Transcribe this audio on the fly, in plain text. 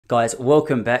Guys,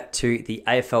 welcome back to the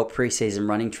AFL preseason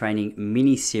running training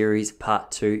mini series part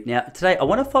 2. Now, today I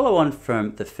want to follow on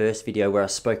from the first video where I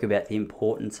spoke about the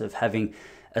importance of having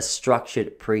a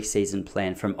structured preseason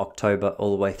plan from October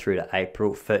all the way through to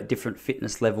April for different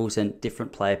fitness levels and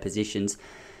different player positions.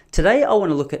 Today, I want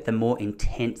to look at the more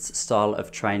intense style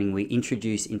of training we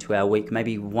introduce into our week,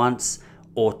 maybe once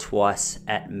or twice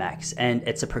at max. And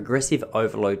it's a progressive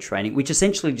overload training, which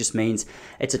essentially just means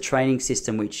it's a training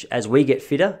system which, as we get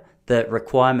fitter, the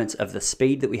requirements of the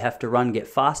speed that we have to run get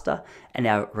faster and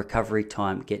our recovery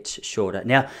time gets shorter.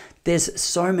 Now, there's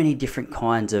so many different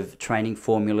kinds of training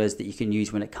formulas that you can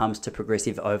use when it comes to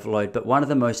progressive overload, but one of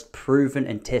the most proven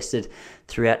and tested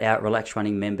throughout our Relaxed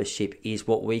Running membership is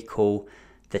what we call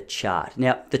the chart.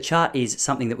 Now, the chart is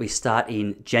something that we start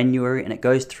in January and it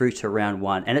goes through to round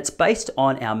 1, and it's based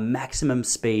on our maximum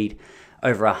speed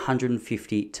over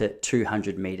 150 to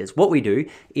 200 meters. What we do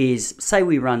is, say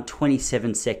we run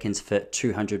 27 seconds for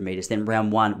 200 meters, then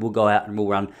round 1 we'll go out and we'll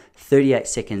run 38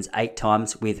 seconds 8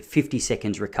 times with 50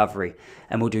 seconds recovery,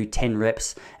 and we'll do 10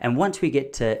 reps. And once we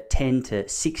get to 10 to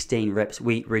 16 reps,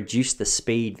 we reduce the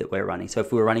speed that we're running. So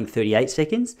if we were running 38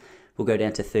 seconds, we'll go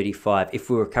down to 35. If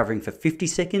we're recovering for 50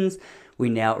 seconds, we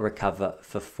now recover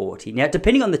for 40. Now,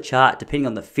 depending on the chart, depending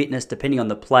on the fitness, depending on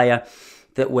the player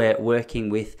that we're working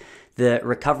with, the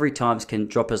recovery times can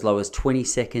drop as low as 20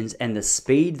 seconds and the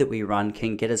speed that we run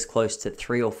can get as close to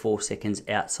 3 or 4 seconds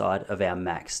outside of our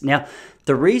max. Now,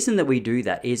 the reason that we do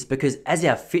that is because as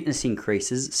our fitness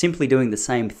increases, simply doing the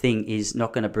same thing is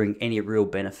not going to bring any real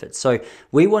benefits. So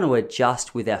we want to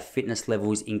adjust with our fitness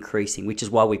levels increasing, which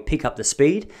is why we pick up the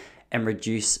speed and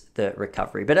reduce the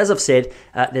recovery. But as I've said,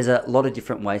 there's a lot of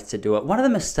different ways to do it. One of the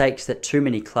mistakes that too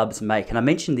many clubs make, and I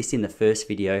mentioned this in the first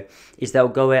video, is they'll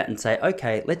go out and say,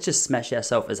 okay, let's just smash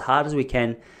ourselves as hard as we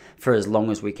can for as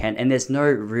long as we can. And there's no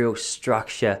real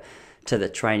structure to the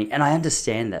training. And I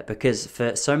understand that, because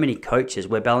for so many coaches,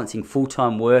 we're balancing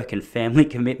full-time work and family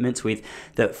commitments with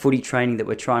the footy training that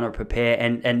we're trying to prepare,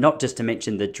 and not just to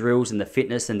mention the drills and the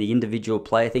fitness and the individual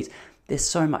player things. There's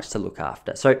so much to look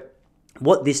after. So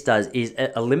what this does is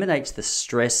it eliminates the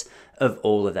stress of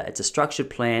all of that. It's a structured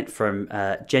plan from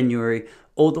January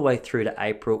all the way through to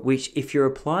April, which, if you're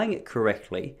applying it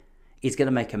correctly, is going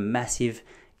to make a massive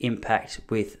impact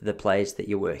with the players that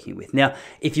you're working with. Now,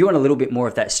 if you want a little bit more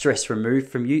of that stress removed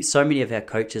from you, so many of our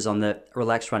coaches on the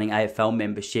Relaxed Running AFL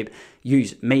membership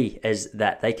use me as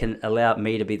that. They can allow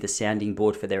me to be the sounding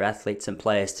board for their athletes and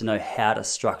players to know how to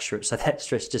structure it, so that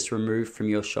stress just removed from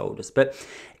your shoulders. But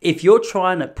if you're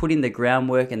trying to put in the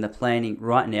groundwork and the planning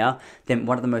right now, then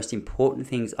one of the most important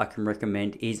things I can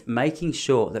recommend is making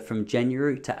sure that from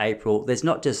January to April, there's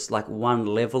not just like one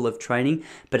level of training,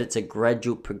 but it's a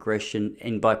gradual progression.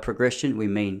 And by progression, we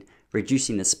mean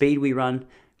reducing the speed we run,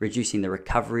 reducing the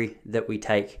recovery that we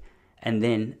take, and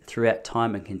then throughout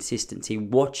time and consistency,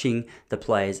 watching the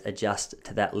players adjust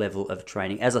to that level of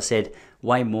training. As I said,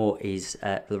 way more is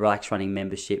the Relaxed Running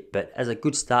membership, but as a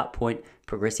good start point,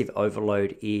 progressive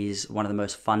overload is one of the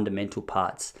most fundamental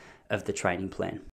parts of the training plan.